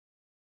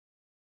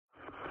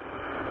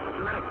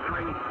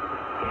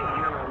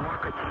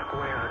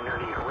square near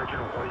the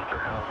original oyster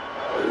house.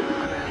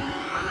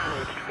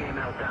 Unaged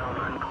female down,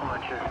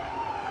 unconscious.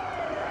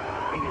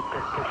 Needed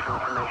additional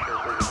information as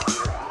we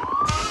receive it.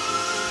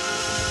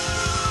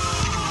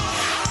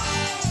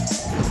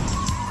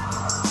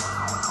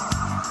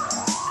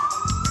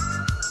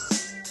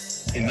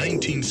 In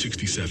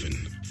 1967,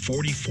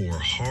 44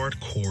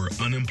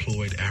 hardcore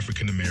unemployed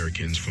African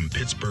Americans from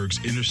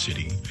Pittsburgh's inner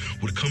city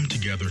would come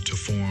together to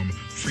form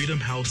Freedom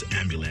House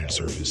Ambulance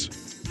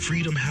Service.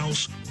 Freedom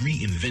House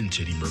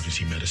reinvented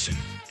emergency medicine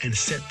and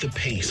set the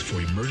pace for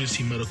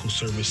emergency medical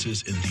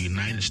services in the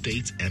United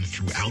States and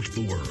throughout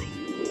the world.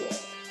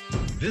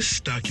 This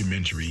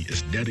documentary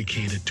is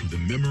dedicated to the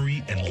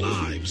memory and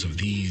lives of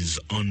these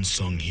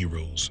unsung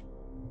heroes.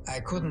 I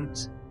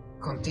couldn't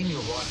continue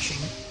watching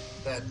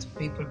that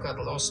people got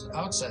lost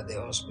outside the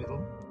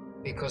hospital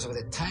because of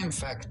the time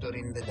factor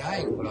in the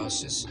dying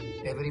process.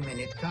 Every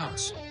minute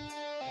counts.